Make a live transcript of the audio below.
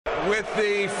With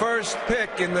the first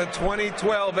pick in the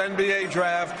 2012 NBA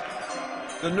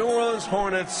Draft, the New Orleans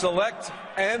Hornets select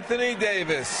Anthony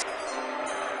Davis.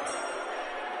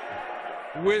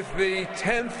 With the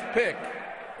 10th pick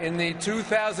in the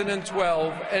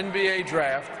 2012 NBA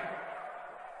Draft,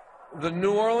 the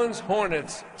New Orleans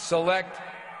Hornets select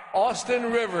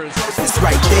Austin Rivers. It's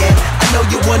right there. I know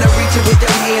you want to reach it with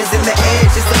your hands in the air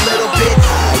just a little bit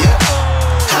higher,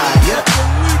 higher,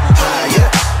 higher,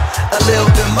 a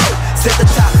little bit more. Set the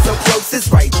top so close, it's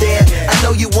right there. I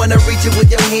know you want to reach it with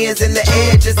your hands in the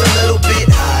air just a little bit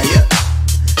higher,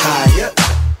 higher,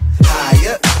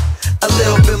 higher, a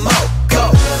little bit more. Go.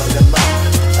 A little bit more,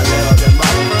 a little bit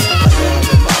more, a little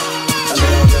bit more, a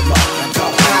little bit more. Now go.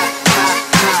 High, high,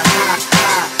 high,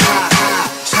 high, high, high,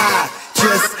 high,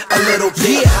 just a little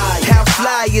bit higher. How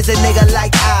fly is a nigga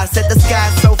like I? Set the sky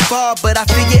so far, but I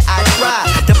figured I'd try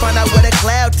to find out what a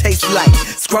cloud tastes like.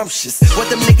 Scrumptious, what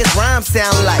them niggas rhymes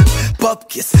sound like.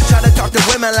 Bupkis, try to talk to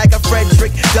women like a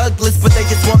Frederick Douglass, but they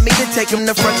just want me to take him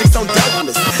to Frederick's on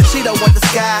Douglas. She don't want the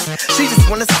sky, she just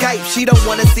wanna Skype. She don't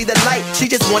wanna see the light, she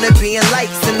just wanna be in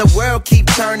lights. And the world keep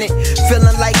turning,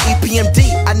 feeling like EPMD.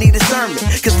 I need a sermon,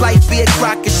 cause life be a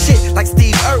crock of shit like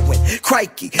Steve Irwin.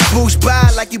 Crikey, swoosh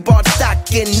by like you bought stock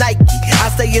in Nike.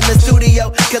 I stay in the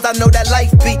studio, cause I know that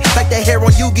life be like the hair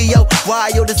on Yu-Gi-Oh!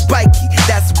 Wild and spiky.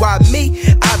 That's why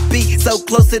I be so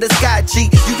close to the sky, G.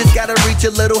 You just gotta reach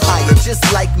a little higher, just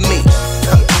like me.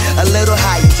 A little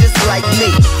higher, just like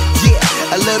me.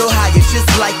 Yeah, a little higher, just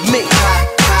like me. High,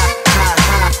 high, high,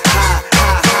 high,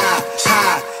 high, high,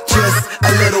 high, just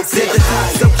a little bit.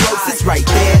 So close, it's right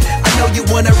there. I know you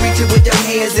wanna reach it with your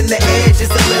hands in the air,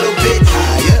 just a little bit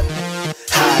higher,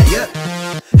 higher,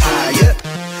 higher,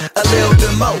 a little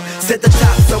bit more. Set the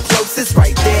top so close, it's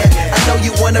right there. I know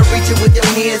you wanna reach it with your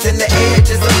hands in the air,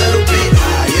 just a little bit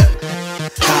higher,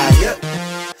 higher,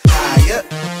 higher,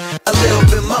 a little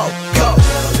bit more. Go. A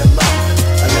little bit more,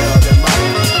 a little bit more,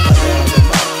 a little bit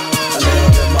more, a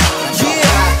little bit more. Yeah.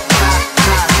 High,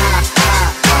 high,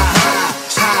 high, high,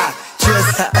 high,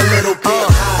 just a little bit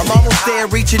higher. I'm almost there,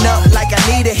 reaching up like I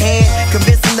need a hand,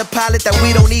 convincing the pilot that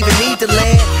we don't even need to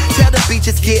land. Tell the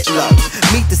beaches get low,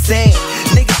 meet the sand.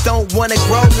 Niggas don't wanna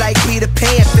grow like Peter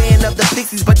Pan. Fan of the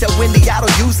Pixies, but your Wendy, I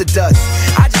don't use the dust.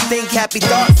 I just think happy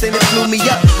thoughts and it blew me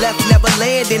up. Left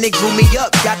Neverland and it grew me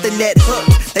up. Got the net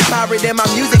hooked. They pirated my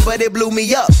music, but it blew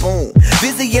me up. Boom,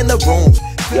 busy in the room.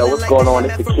 Yo, what's going on?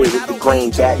 It's the kid with the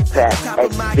green backpack,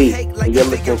 XV, and you're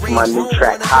listening to my new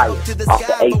track, Higher, off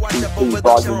the ACC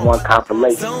Volume 1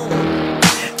 compilation.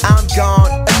 I'm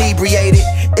gone, inebriated,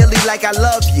 illy like I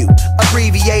love you,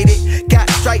 abbreviated. Got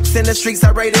stripes in the streets,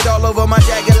 I rated all over my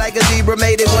jacket like a zebra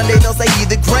made it. One day they'll say he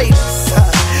the greatest,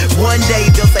 one day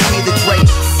they'll say he the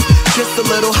greatest. Just a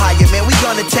little higher, man, we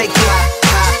gonna take it high,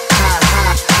 high,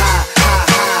 high, high,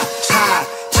 high, high,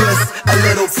 just a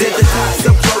little bit.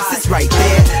 So close, it's right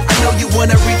there. I know you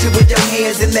wanna reach it with your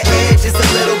hands in the air, just a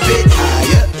little bit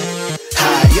higher,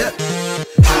 higher,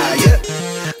 higher,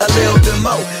 a little bit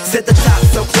more. Set the top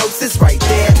so close, it's right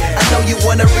there. I know you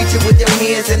wanna reach it with your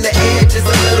hands in the air, just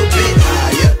a little bit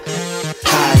higher,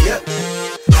 higher,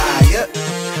 higher,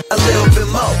 a little bit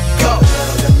more. Go. A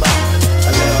little bit more,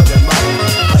 a little bit more,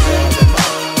 a little bit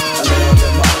more, a little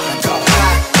bit more. Now go.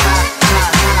 High, high,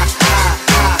 high, high,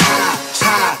 high, high,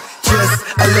 high, just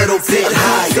a little bit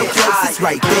higher. So close, it's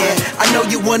right there. I know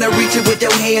you wanna reach it with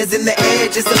your hands in the air,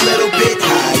 just a little bit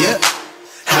higher,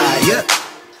 higher,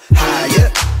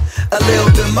 higher, a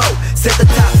little bit more. Set the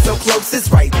top so close, it's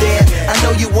right there. I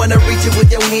know you wanna reach it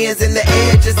with your hands in the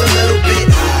air, just a little bit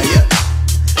higher,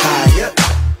 higher,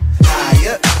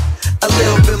 higher, a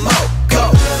little